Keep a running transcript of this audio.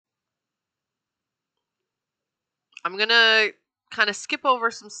I'm gonna kind of skip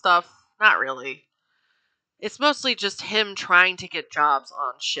over some stuff. Not really. It's mostly just him trying to get jobs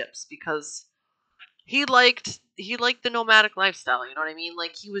on ships because he liked the nomadic lifestyle, you know what I mean?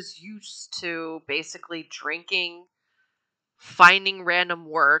 Like he was used to basically drinking, finding random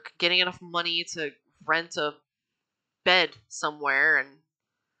work, getting enough money to rent a bed somewhere and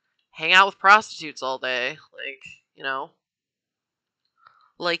hang out with prostitutes all day, like, you know,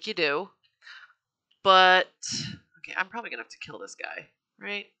 like you do. But okay, I'm probably gonna have to kill this guy,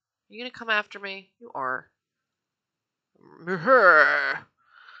 right? Are you gonna come after me? You are.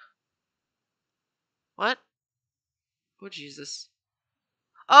 What? Oh Jesus.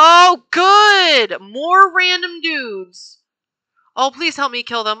 Oh, good! More random dudes. Oh, please help me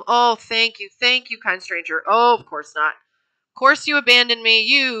kill them. Oh, thank you. Thank you, kind stranger. Oh, of course not. Of course you abandoned me,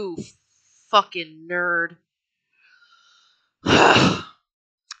 you fucking nerd.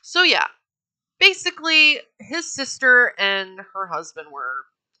 So yeah, basically, his sister and her husband were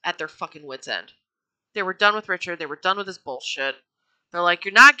at their fucking wits' end. They were done with Richard. They were done with his bullshit. They're like,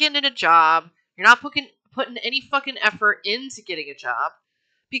 you're not getting a job. You're not putting any fucking effort into getting a job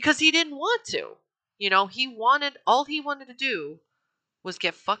because he didn't want to. You know, all he wanted to do was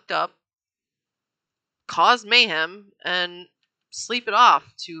get fucked up, cause mayhem, and sleep it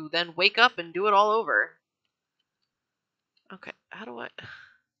off to then wake up and do it all over. Okay, how do I...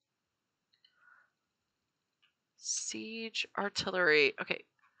 Siege artillery. Okay,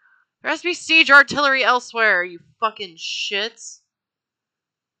 there has to be siege artillery elsewhere, you fucking shits.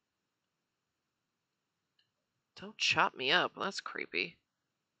 Don't chop me up. That's creepy.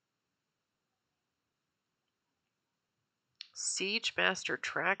 Siege Master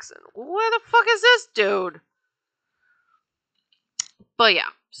Traxon. Where the fuck is this dude? But yeah,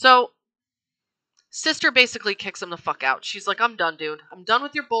 so sister basically kicks him the fuck out. She's like, I'm done, dude. I'm done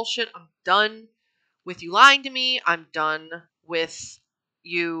with your bullshit. I'm done with you lying to me. I'm done with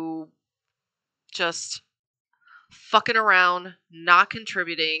you just fucking around, not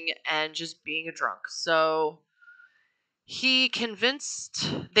contributing, and just being a drunk. So he convinced,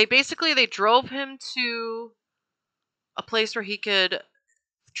 they drove him to a place where he could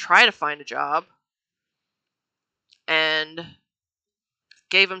try to find a job and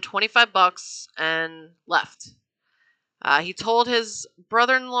gave him $25 and left. He told his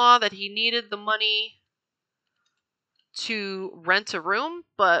brother-in-law that he needed the money to rent a room,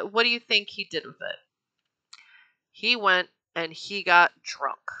 but what do you think he did with it? He went and he got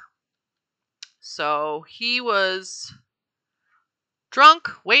drunk. So he was drunk,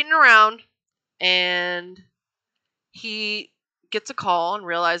 waiting around, and he gets a call and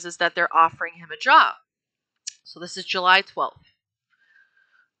realizes that they're offering him a job. So this is July 12th,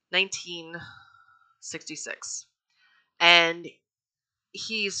 1966. And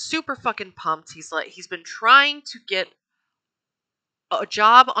he's super fucking pumped. He's been trying to get a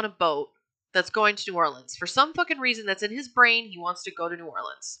job on a boat that's going to New Orleans. For some fucking reason that's in his brain, he wants to go to New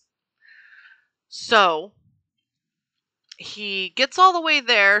Orleans. So he gets all the way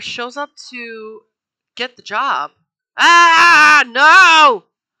there, shows up to get the job. Ah, no!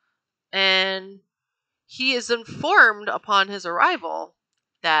 And he is informed upon his arrival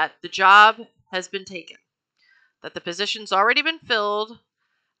that the job has been taken, that the position's already been filled,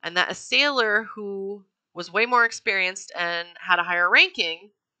 and that a sailor who was way more experienced and had a higher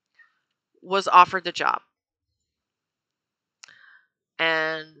ranking was offered the job.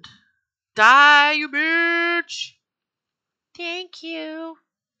 And die, you bitch! Thank you.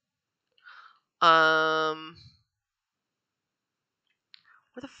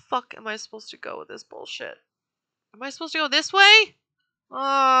 Where the fuck am I supposed to go with this bullshit? Am I supposed to go this way?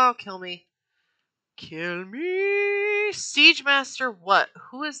 Oh, kill me. Kill me! Siege Master what?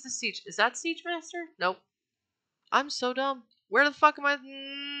 Who is the Siege? Is that Siege Master? Nope. I'm so dumb. Where the fuck am I?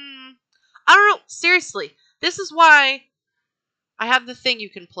 I don't know. Seriously. This is why I have the thing you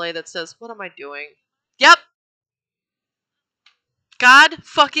can play that says, what am I doing? Yep. God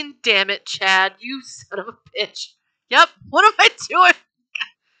fucking damn it, Chad. You son of a bitch. Yep. What am I doing?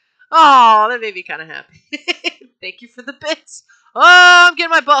 Oh, that made me kind of happy. Thank you for the bits. Oh, I'm getting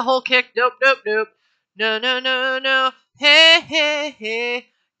my butthole kicked. Nope, nope, nope. No, no, no, no. Hey, hey, hey.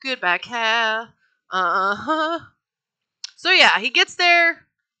 Goodbye, Cal. Uh-huh. So yeah, he gets there,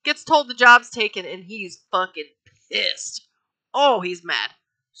 gets told the job's taken, and he's fucking pissed. Oh, he's mad.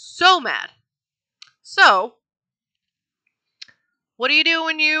 So mad. So, what do you do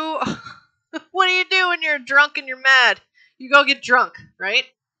when you... what do you do when you're drunk and you're mad? You go get drunk, right?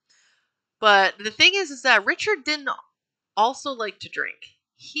 But the thing is that Richard didn't also like to drink.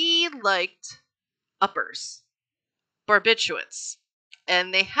 He liked uppers, barbiturates,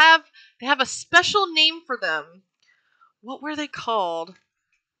 and they have a special name for them what were they called?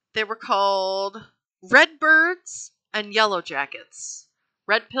 They were called red birds and yellow jackets.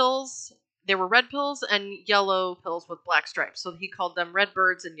 Red pills. They were red pills and yellow pills with black stripes. So he called them red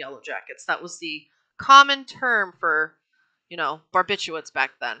birds and yellow jackets. That was the common term for, barbiturates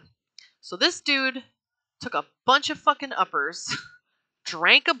back then. So this dude took a bunch of fucking uppers,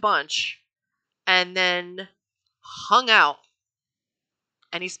 drank a bunch, and then hung out.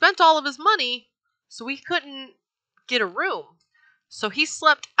 And he spent all of his money, so he couldn't get a room. So he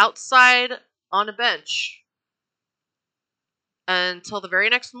slept outside on a bench until the very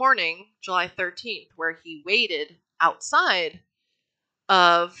next morning, July 13th, where he waited outside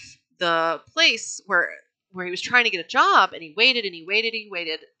of the place where he was trying to get a job, and he waited and he waited and he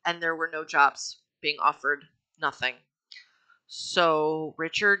waited, and there were no jobs being offered, nothing. So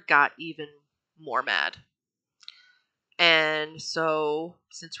Richard got even more mad. And so,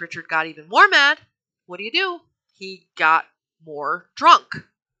 since Richard got even more mad, what do? He got more drunk.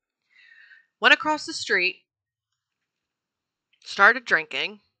 Went across the street, started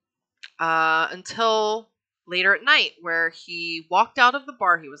drinking, until later at night, where he walked out of the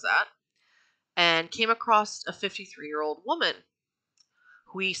bar he was at and came across a 53-year-old woman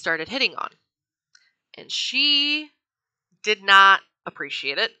who he started hitting on. And she did not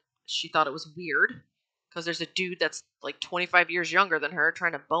appreciate it. She thought it was weird because there's a dude that's like 25 years younger than her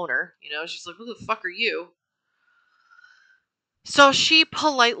trying to bone her. She's like, who the fuck are you? So she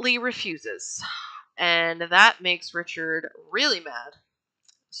politely refuses. And that makes Richard really mad.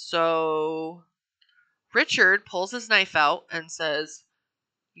 So Richard pulls his knife out and says,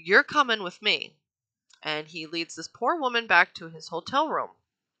 "You're coming with me." And he leads this poor woman back to his hotel room.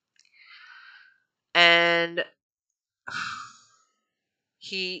 And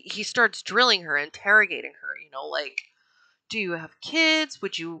he starts drilling her, interrogating her, like, do you have kids?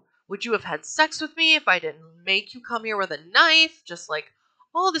 Would you have had sex with me if I didn't make you come here with a knife? Just like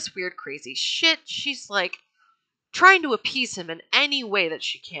all this weird, crazy shit. She's like trying to appease him in any way that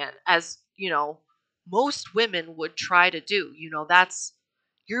she can, as, most women would try to do. That's,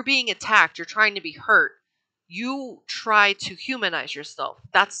 you're being attacked, you're trying to be hurt. You try to humanize yourself.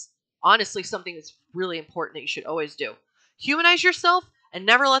 That's honestly something that's really important that you should always do. Humanize yourself and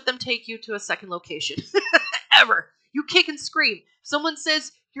never let them take you to a second location. Ever. You kick and scream. Someone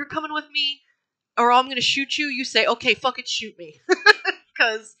says, you're coming with me, or I'm going to shoot you, you say, okay, fucking shoot me.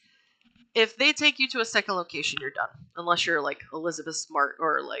 Because if they take you to a second location, you're done. Unless you're like Elizabeth Smart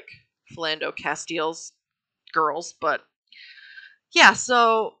or like Philando Castile's girls. But yeah,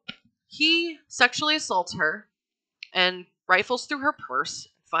 so he sexually assaults her and rifles through her purse,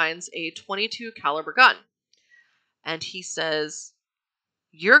 finds a .22 caliber gun. And he says,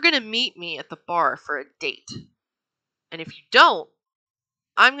 you're going to meet me at the bar for a date. And if you don't,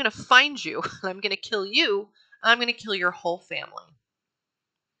 I'm going to find you, and I'm going to kill you, and I'm going to kill your whole family.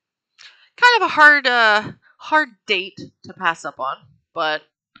 Kind of a hard date to pass up on. But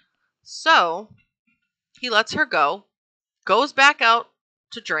so he lets her go, goes back out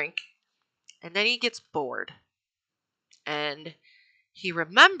to drink, and then he gets bored. And he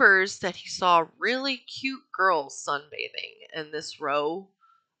remembers that he saw really cute girls sunbathing in this row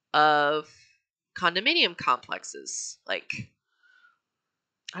of condominium complexes. Like,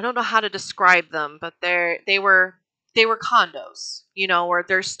 I don't know how to describe them, but they were condos, or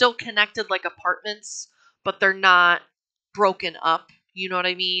they're still connected like apartments, but they're not broken up. You know what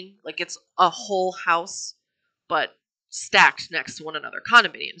I mean? Like it's a whole house, but stacked next to one another.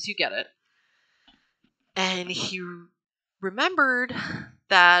 Condominiums, you get it. And he remembered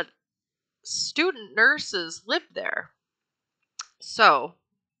that student nurses lived there. So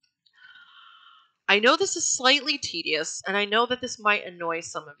I know this is slightly tedious, and I know that this might annoy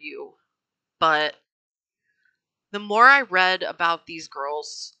some of you, but the more I read about these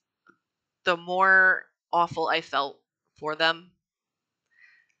girls, the more awful I felt for them.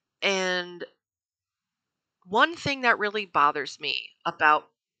 And one thing that really bothers me about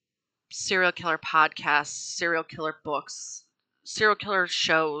serial killer podcasts, serial killer books, serial killer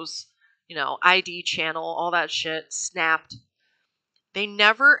shows, ID channel, all that shit, Snapped, they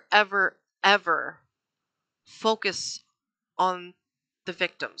never, ever, ever focus on the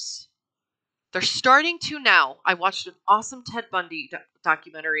victims. They're starting to now. I watched an awesome Ted Bundy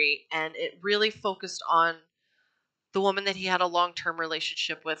documentary, and it really focused on the woman that he had a long-term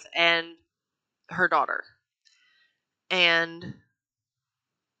relationship with and her daughter. And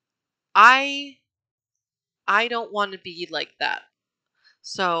I don't want to be like that.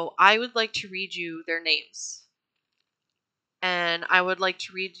 So I would like to read you their names. And I would like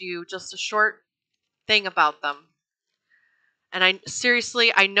to read you just a short thing about them. And I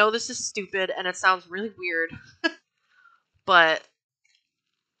know this is stupid and it sounds really weird, But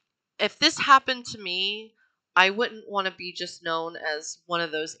if this happened to me, I wouldn't want to be just known as one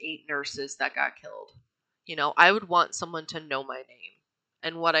of those 8 nurses that got killed. I would want someone to know my name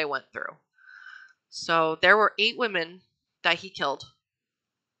and what I went through. So there were 8 women that he killed.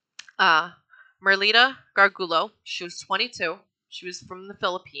 Merlita Gargulo, she was 22. She was from the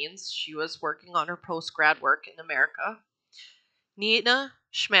Philippines. She was working on her post-grad work in America. Nina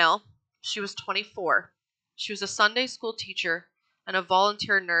Schmale, she was 24. She was a Sunday school teacher and a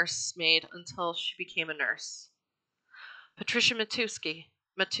volunteer nurse maid until she became a nurse. Patricia Matusik,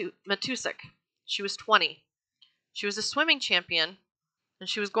 she was 20. She was a swimming champion, and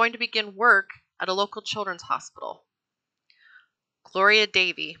she was going to begin work at a local children's hospital. Gloria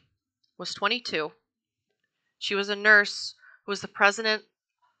Davy was 22. She was a nurse who was the president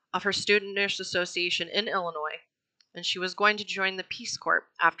of her Student Nurse Association in Illinois, and she was going to join the Peace Corps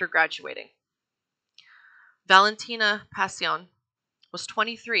after graduating. Valentina Passion was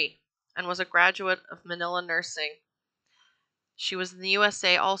 23 and was a graduate of Manila Nursing. She was in the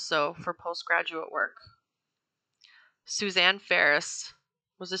USA also for postgraduate work. Suzanne Ferris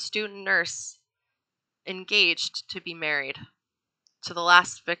was a student nurse engaged to be married to the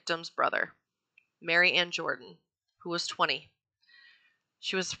last victim's brother, Mary Ann Jordan, who was 20.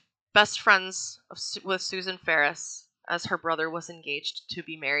 She was best friends with Susan Ferris, as her brother was engaged to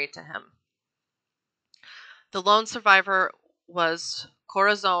be married to him. The lone survivor was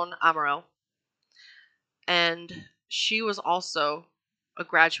Corazon Amaro, and she was also a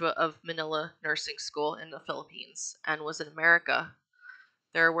graduate of Manila Nursing School in the Philippines and was in America.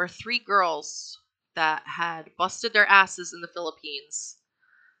 There were 3 girls that had busted their asses in the Philippines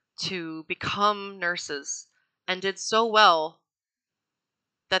to become nurses and did so well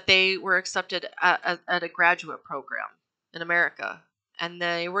that they were accepted at a graduate program in America. And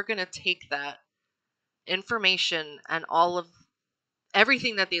they were going to take that information and all of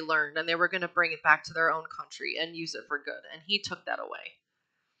everything that they learned, and they were going to bring it back to their own country and use it for good. And he took that away.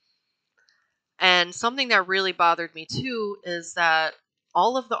 And something that really bothered me too is that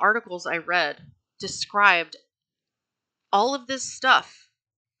all of the articles I read described all of this stuff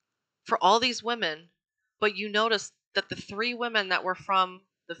for all these women, but you notice that the 3 women that were from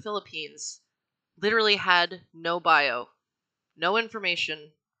the Philippines literally had no bio, no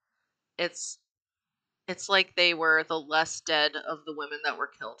information. It's like they were the less dead of the women that were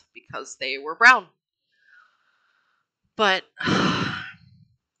killed because they were brown. But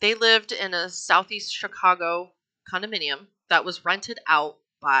they lived in a southeast Chicago condominium that was rented out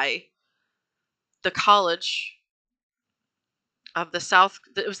by the college of the South.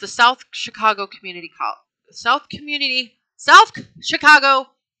 It was the South Chicago Community South Chicago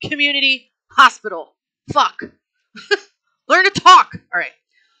Community Hospital. Fuck. Learn to talk. All right.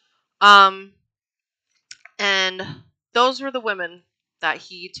 And those were the women that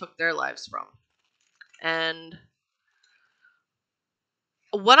he took their lives from. And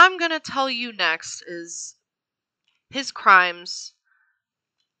what I'm going to tell you next is his crimes,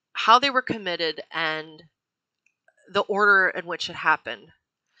 how they were committed, and the order in which it happened.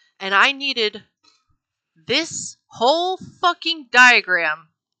 And I needed this whole fucking diagram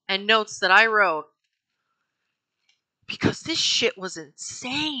and notes that I wrote because this shit was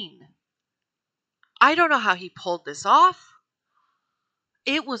insane. I don't know how he pulled this off.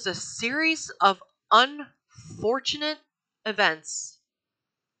 It was a series of unfortunate events.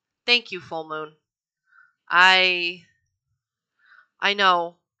 Thank you, Full Moon. I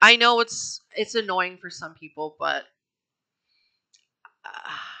know it's annoying for some people, but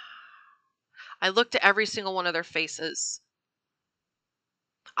I looked at every single one of their faces.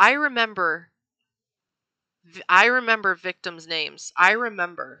 I remember victims' names. I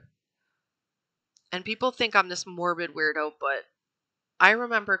remember. And people think I'm this morbid weirdo, but I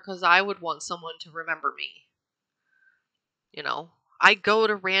remember because I would want someone to remember me. I go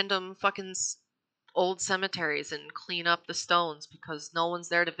to random fucking old cemeteries and clean up the stones because no one's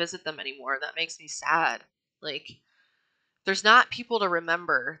there to visit them anymore. That makes me sad. Like, there's not people to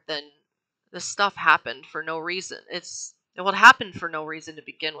remember, then this stuff happened for no reason. It happened for no reason to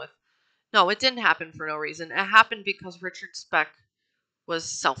begin with. No, it didn't happen for no reason. It happened because Ricard Speck was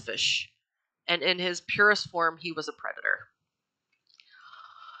selfish. And in his purest form, he was a predator.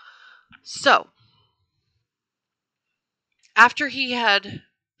 So, after he had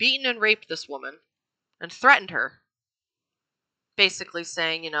beaten and raped this woman and threatened her, basically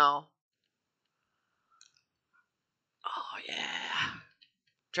saying, oh yeah,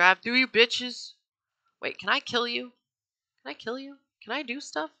 drive through you bitches. Wait, can I kill you? Can I kill you? Can I do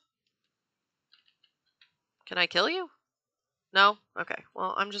stuff? Can I kill you? No? Okay,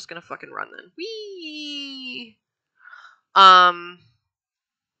 well, I'm just gonna fucking run then. Whee! Are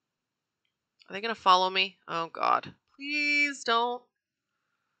they gonna follow me? Oh God. Please don't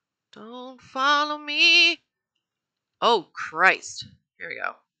follow me. Oh Christ. Here we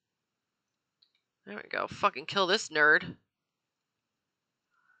go. There we go. Fucking kill this nerd.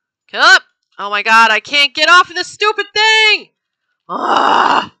 Kill up! Oh my God, I can't get off of this stupid thing!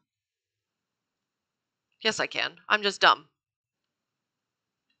 Ugh! Yes, I can. I'm just dumb.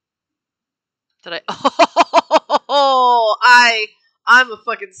 Did I? Oh, I'm a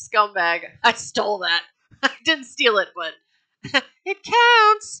fucking scumbag. I stole that. I didn't steal it, but it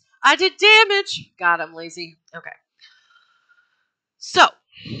counts. I did damage. God, I'm lazy. Okay. So,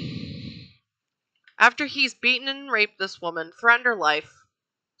 after he's beaten and raped this woman, threatened her life,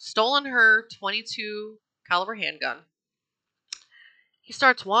 stolen her .22 caliber handgun, he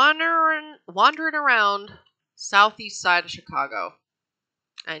starts wandering around southeast side of Chicago,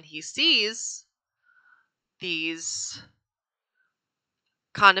 and he sees these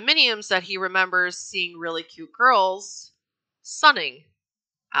condominiums that he remembers seeing really cute girls sunning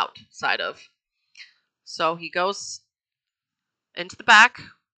outside of. So he goes into the back,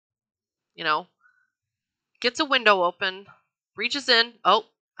 gets a window open, reaches in. Oh,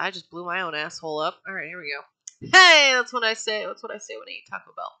 I just blew my own asshole up. All right, here we go. Hey, that's what I say. That's what I say when I eat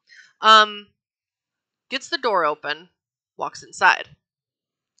Taco Bell. Gets the door open, walks inside.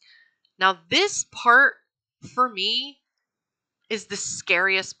 Now this part for me is the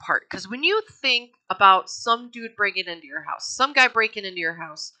scariest part, because when you think about some dude breaking into your house, some guy breaking into your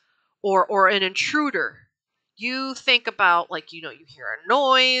house, or an intruder, you think about, like, you hear a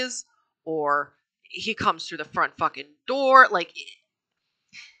noise, or he comes through the front fucking door. Like,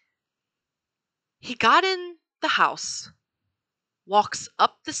 he got in the house, walks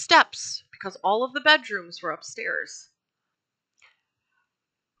up the steps, because all of the bedrooms were upstairs.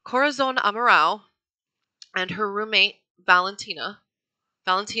 Corazon Amaral and her roommate Valentina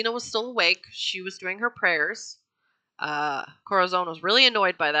was still awake. She was doing her prayers. Corazon was really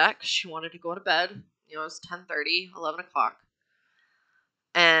annoyed by that because she wanted to go to bed. It was 10:30, 11 o'clock.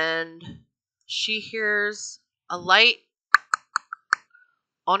 And she hears a light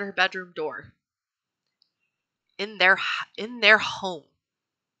on her bedroom door. In their home.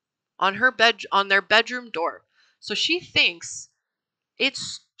 On their bedroom door. So she thinks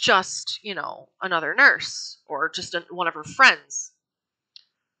it's just, another nurse or just one of her friends.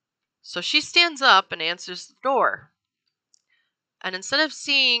 So she stands up and answers the door. And instead of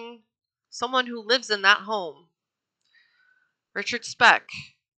seeing someone who lives in that home, Ricard Speck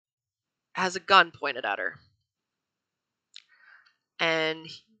has a gun pointed at her. And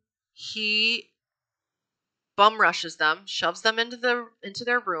he bum rushes them, shoves them into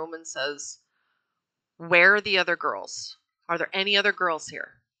their room, and says, "Where are the other girls? Are there any other girls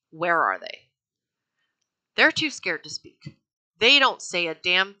here? Where are they?" They're too scared to speak. They don't say a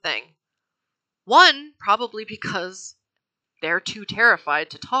damn thing. One, probably because they're too terrified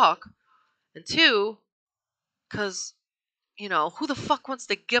to talk. And two, because, who the fuck wants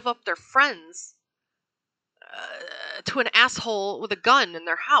to give up their friends to an asshole with a gun in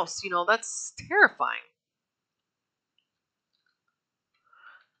their house? That's terrifying.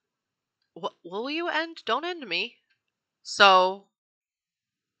 Will you end? Don't end me. So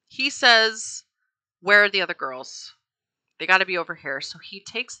he says, "Where are the other girls? They got to be over here." So he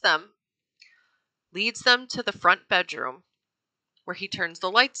takes them, leads them to the front bedroom, where he turns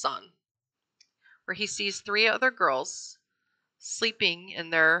the lights on, where he sees 3 other girls sleeping in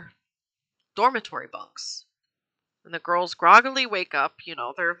their dormitory bunks. And the girls groggily wake up. They're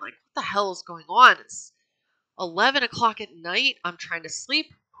like, "What the hell is going on? It's 11 o'clock at night. I'm trying to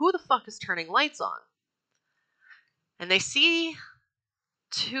sleep. Who the fuck is turning lights on?" And they see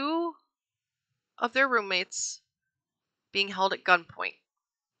 2 of their roommates being held at gunpoint.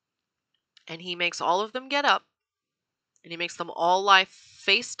 And he makes all of them get up, and he makes them all lie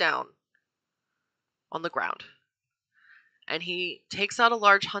face down on the ground. And he takes out a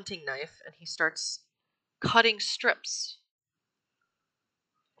large hunting knife, and he starts cutting strips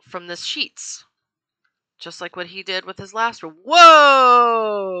from the sheets, just like what he did with his last one.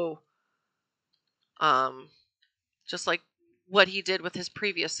 Whoa! Just like what he did with his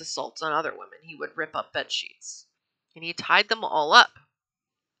previous assaults on other women. He would rip up bed sheets. And he tied them all up.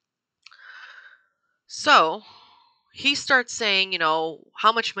 So he starts saying,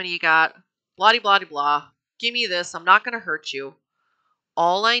 "How much money you got? Blah, blah, blah, blah. Give me this. I'm not going to hurt you.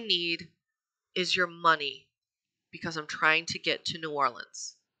 All I need is your money because I'm trying to get to New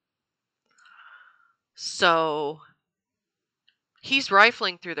Orleans." So he's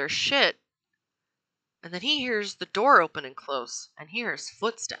rifling through their shit, and then he hears the door open and close, and he hears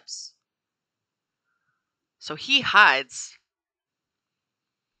footsteps. So he hides.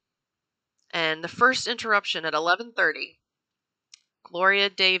 And the first interruption at 11:30, Gloria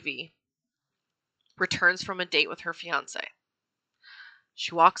Davy returns from a date with her fiancé.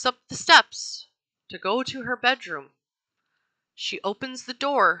 She walks up the steps to go to her bedroom. She opens the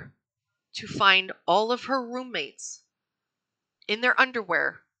door to find all of her roommates in their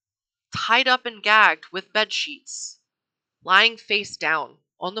underwear, tied up and gagged with bed sheets, lying face down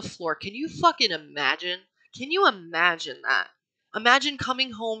on the floor. Can you fucking imagine? Can you imagine that? Imagine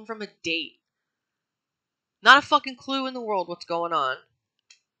coming home from a date. Not a fucking clue in the world what's going on.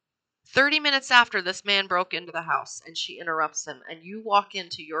 30 minutes after this man broke into the house and she interrupts him, and you walk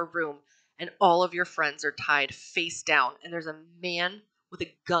into your room and all of your friends are tied face down and there's a man with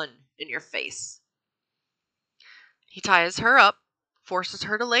a gun in your face. He ties her up, forces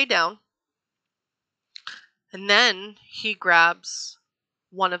her to lay down, and then he grabs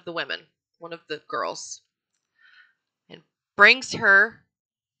one of the women, one of the girls, and brings her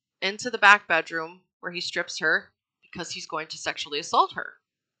into the back bedroom where he strips her because he's going to sexually assault her.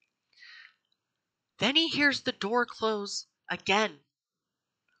 Then he hears the door close again.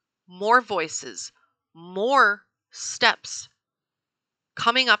 More voices, more steps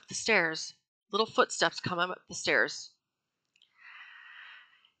coming up the stairs, little footsteps coming up the stairs.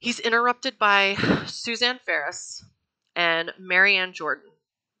 He's interrupted by Suzanne Ferris and Marianne Jordan.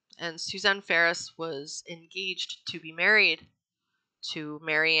 And Suzanne Ferris was engaged to be married to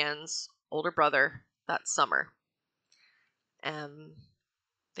Marianne's older brother that summer. And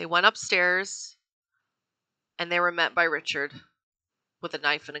they went upstairs and they were met by Richard with a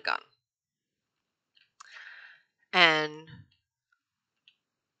knife and a gun. And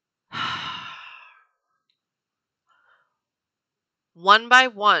one by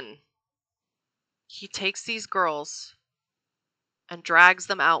one, he takes these girls and drags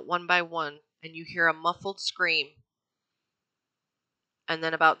them out one by one, and you hear a muffled scream. And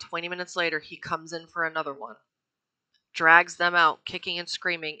then about 20 minutes later, he comes in for another one, drags them out, kicking and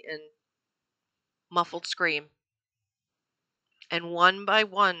screaming in muffled scream. And one by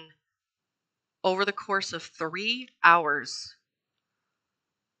one, over the course of 3 hours,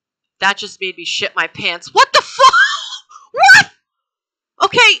 that just made me shit my pants. What the fuck? What?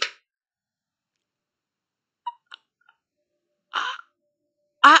 Okay.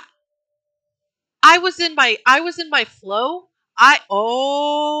 I I was in my flow.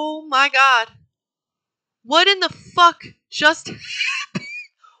 Oh my god. What in the fuck just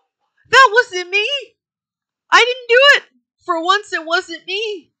That wasn't me. I didn't do it. For once it wasn't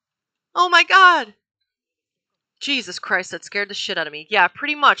me. Oh my god. Jesus Christ, that scared the shit out of me. Yeah,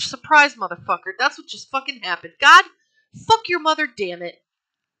 pretty much. Surprise, motherfucker. That's what just fucking happened. God, fuck your mother, damn it.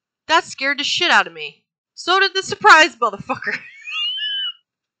 That scared the shit out of me. So did the surprise, motherfucker.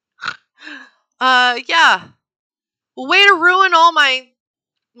 Yeah. Well, way to ruin all my...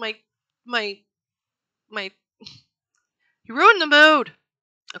 You ruined the mood.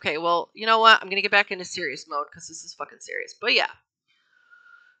 Okay, well, you know what? I'm gonna get back into serious mode because this is fucking serious. But yeah.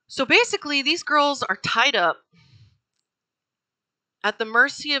 So basically, these girls are tied up at the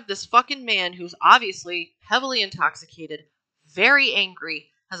mercy of this fucking man who's obviously heavily intoxicated, very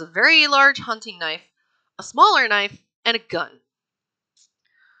angry, has a very large hunting knife, a smaller knife, and a gun.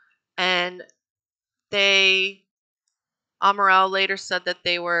 And Amaral later said that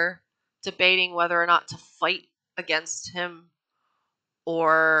they were debating whether or not to fight against him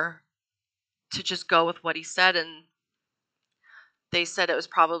or to just go with what he said, and they said it was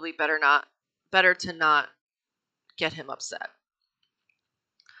probably better to not get him upset.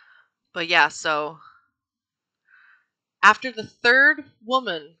 But yeah, so after the third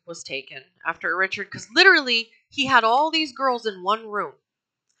woman was taken, after Richard, because literally he had all these girls in one room.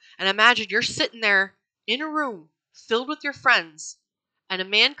 And imagine you're sitting there in a room filled with your friends, and a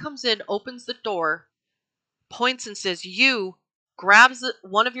man comes in, opens the door, points and says, you, grabs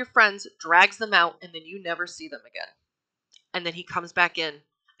one of your friends, drags them out, and then you never see them again. And then he comes back in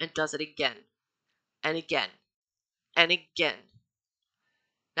and does it again and again and again.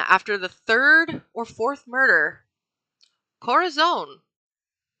 Now, after the third or fourth murder, Corazon,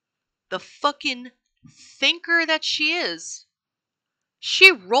 the fucking thinker that she is,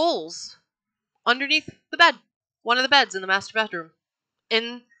 she rolls underneath the bed, one of the beds in the master bedroom,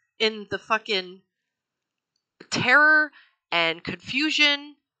 in the fucking terror and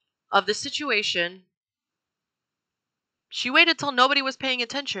confusion of the situation. She waited till nobody was paying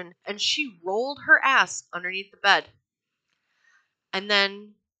attention, and she rolled her ass underneath the bed. And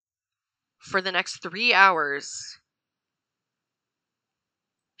then, for the next 3 hours,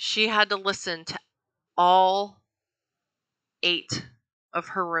 she had to listen to all 8 of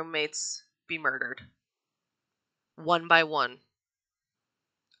her roommates be murdered. one by one,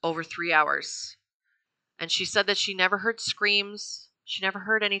 over 3 hours. And she said that she never heard screams. She never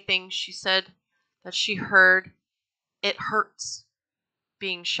heard anything. She said that she heard "it hurts"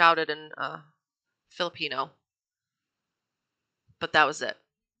 being shouted in Filipino. But that was it.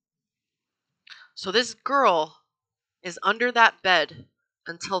 So this girl is under that bed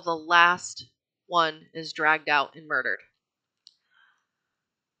until the last one is dragged out and murdered.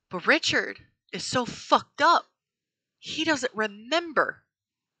 But Richard is so fucked up. He doesn't remember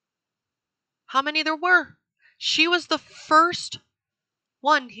how many there were. She was the first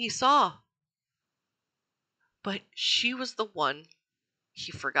one he saw. But she was the one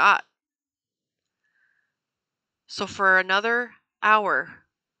he forgot. So for another hour,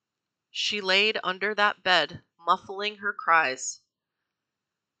 she laid under that bed, muffling her cries,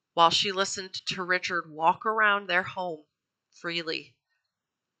 while she listened to Richard walk around their home freely,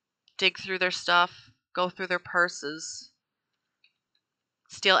 dig through their stuff, go through their purses,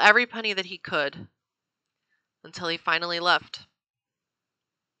 steal every penny that he could, until he finally left.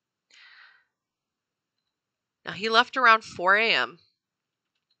 Now, he left around 4 a.m.,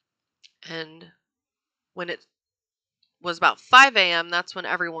 and when it was about 5 a.m., that's when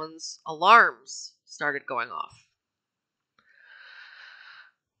everyone's alarms started going off.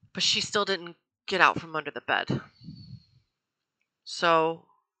 But she still didn't get out from under the bed. So,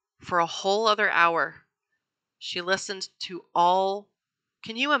 for a whole other hour, she listened to all.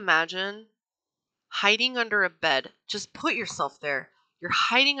 Can you imagine hiding under a bed? Just put yourself there. You're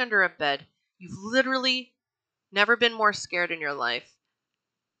hiding under a bed. You've literally never been more scared in your life.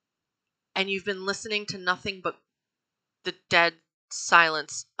 And you've been listening to nothing but the dead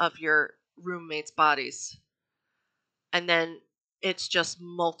silence of your roommates' bodies. And then it's just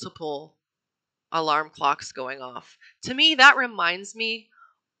multiple alarm clocks going off. To me, that reminds me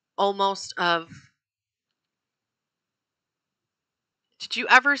almost of. Did you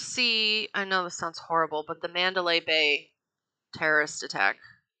ever see, I know this sounds horrible, but the Mandalay Bay terrorist attack?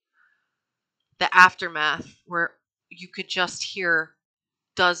 The aftermath, where you could just hear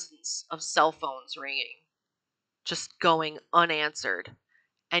dozens of cell phones ringing, just going unanswered.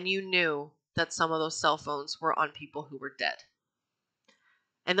 And you knew that some of those cell phones were on people who were dead.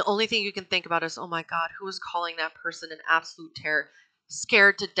 And the only thing you can think about is, oh my God, who is calling that person in absolute terror,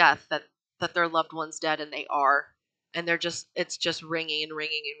 scared to death that their loved one's dead, and they are. And it's just ringing and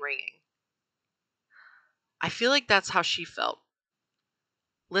ringing and ringing. I feel like that's how she felt.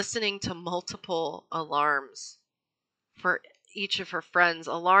 Listening to multiple alarms for each of her friends,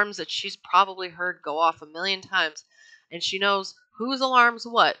 alarms that she's probably heard go off a million times, and she knows whose alarm's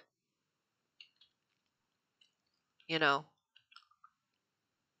what. You know.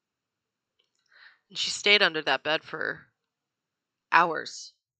 And she stayed under that bed for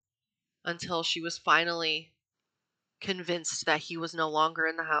hours until she was finally convinced that he was no longer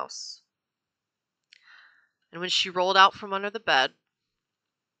in the house. And when she rolled out from under the bed,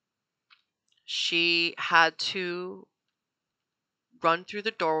 she had to run through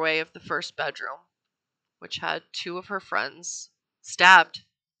the doorway of the first bedroom, which had two of her friends stabbed,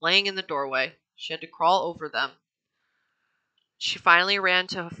 laying in the doorway. She had to crawl over them. She finally ran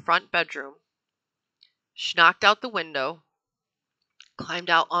to her front bedroom. She knocked out the window,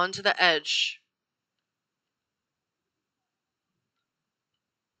 climbed out onto the edge.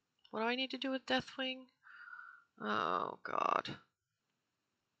 What do I need to do with Deathwing? Oh, God.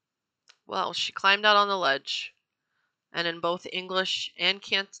 Well, she climbed out on the ledge, and in both English and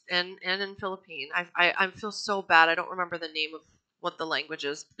in Philippine, I feel so bad. I don't remember the name of what the language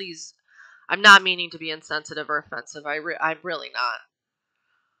is. Please, I'm not meaning to be insensitive or offensive. I'm really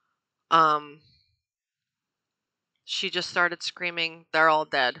not. She just started screaming, "They're all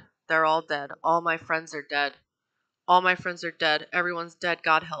dead. They're all dead. All my friends are dead. All my friends are dead. Everyone's dead.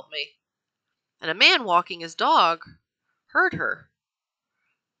 God help me." And a man walking his dog heard her,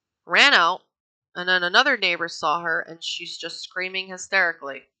 ran out, and then another neighbor saw her, and she's just screaming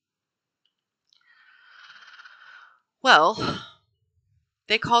hysterically. Well,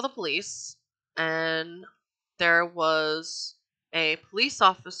 they call the police, and there was a police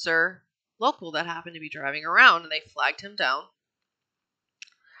officer local that happened to be driving around, and they flagged him down.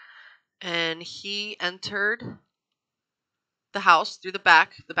 And he entered the house through the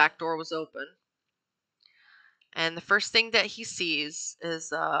back. The back door was open. And the first thing that he sees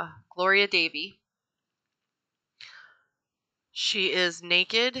is Gloria Davy. She is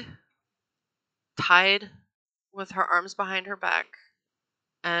naked, tied with her arms behind her back,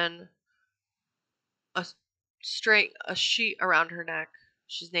 and a sheet around her neck.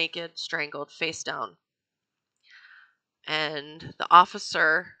 She's naked, strangled, face down. And the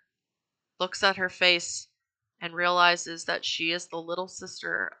officer looks at her face and realizes that she is the little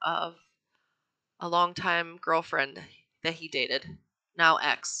sister of a longtime girlfriend that he dated, now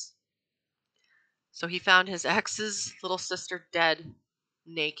ex. So he found his ex's little sister dead,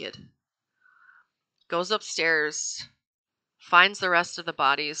 naked. Goes upstairs, finds the rest of the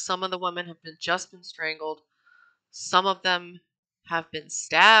bodies. Some of the women have just been strangled. Some of them have been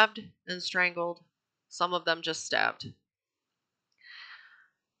stabbed and strangled. Some of them just stabbed.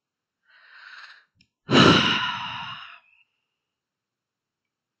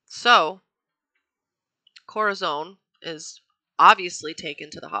 So, Corazon is obviously taken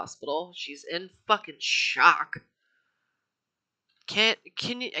to the hospital. She's in fucking shock. I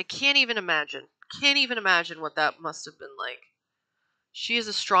can't even imagine. Can't even imagine what that must have been like. She is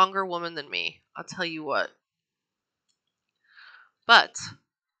a stronger woman than me, I'll tell you what. But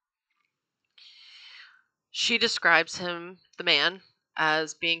she describes him, the man,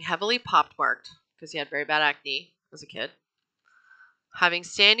 as being heavily pockmarked because he had very bad acne as a kid, having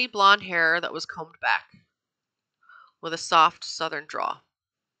sandy blonde hair that was combed back with a soft southern draw.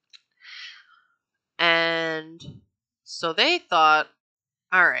 And so they thought,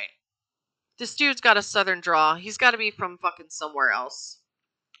 all right, this dude's got a southern draw. He's got to be from fucking somewhere else.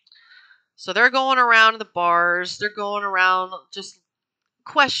 So they're going around the bars. They're going around just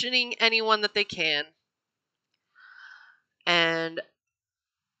questioning anyone that they can. And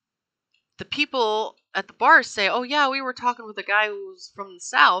the people at the bars say, "Oh yeah, we were talking with a guy who's from the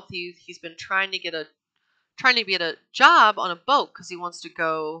South. He's been trying to get a job on a boat because he wants to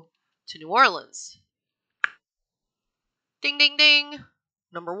go to New Orleans." Ding ding ding.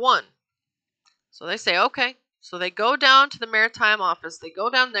 Number one. So they say, okay. So they go down to the maritime office. They go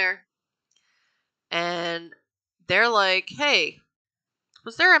down there. And they're like, hey,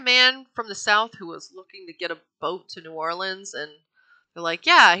 was there a man from the South who was looking to get a boat to New Orleans? And they're like,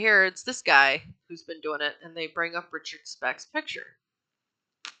 yeah, here, it's this guy who's been doing it. And they bring up Ricard Speck's picture.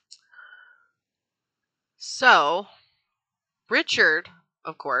 So, Ricard,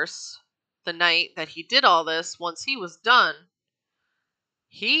 of course, the night that he did all this, once he was done,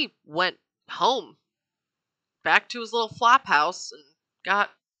 he went home, back to his little flop house, and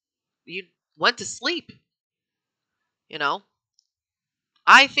he went to sleep. You know?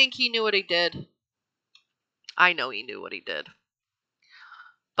 I think he knew what he did. I know he knew what he did.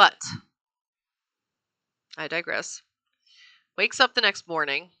 But, I digress. Wakes up the next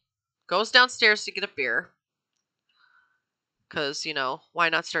morning, goes downstairs to get a beer. Because, why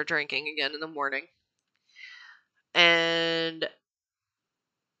not start drinking again in the morning? And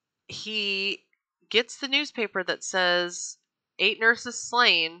he gets the newspaper that says 8 nurses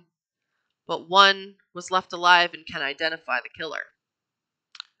slain, but 1 was left alive and can identify the killer.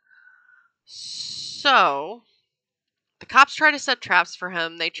 So, the cops try to set traps for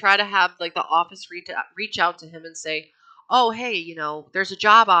him. They try to have the office reach out to him and say, oh, hey, there's a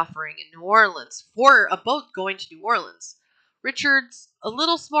job offering in New Orleans for a boat going to New Orleans. Richard's a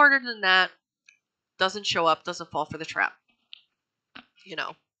little smarter than that. Doesn't show up, doesn't fall for the trap.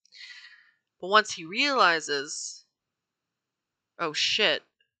 But once he realizes, oh shit,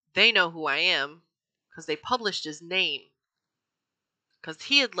 they know who I am because they published his name. Because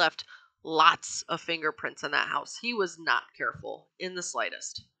he had left lots of fingerprints in that house. He was not careful in the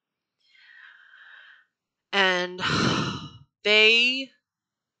slightest. And they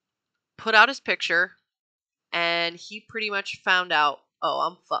put out his picture, and he pretty much found out, oh,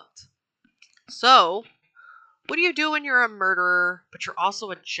 I'm fucked. So, what do you do when you're a murderer, but you're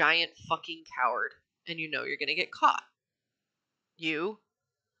also a giant fucking coward, and you know you're gonna get caught? You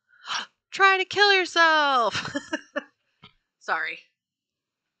try to kill yourself! Sorry.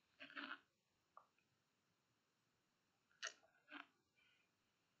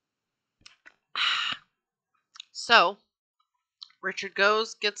 So, Richard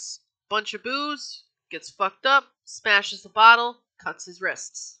goes, gets a bunch of booze, gets fucked up, smashes the bottle, cuts his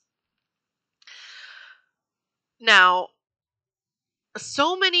wrists. Now,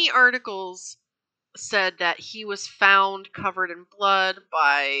 so many articles said that he was found covered in blood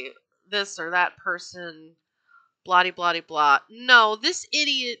by this or that person, blah blah blah. No, this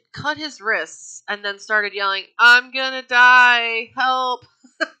idiot cut his wrists and then started yelling, I'm gonna die, help.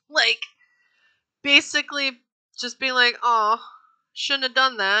 Basically just being like, oh, shouldn't have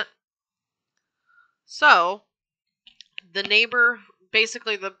done that. So, the neighbor,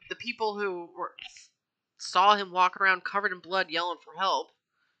 basically the people who saw him walking around covered in blood yelling for help,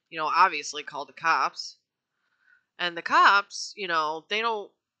 obviously called the cops. And the cops, they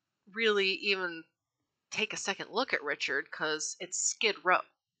don't really even take a second look at Richard because it's Skid Row.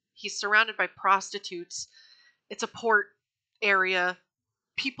 He's surrounded by prostitutes. It's a port area.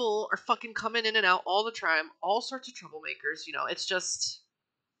 people are fucking coming in and out all the time, all sorts of troublemakers, you know, it's just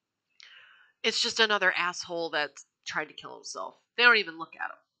another asshole that tried to kill himself. They don't even look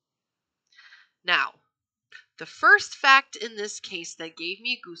at him. Now, the first fact in this case that gave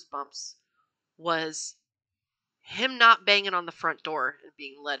me goosebumps was him not banging on the front door and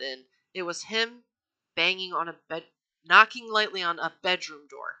being let in. It was him banging on knocking lightly on a bedroom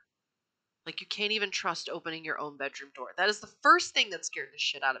door. Like, you can't even trust opening your own bedroom door. That is the first thing that scared the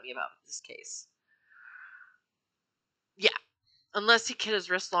shit out of me about this case. Yeah. Unless he cut his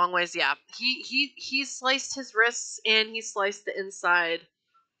wrist long ways, yeah. He sliced his wrists and he sliced the inside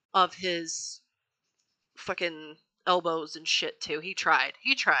of his fucking elbows and shit too. He tried.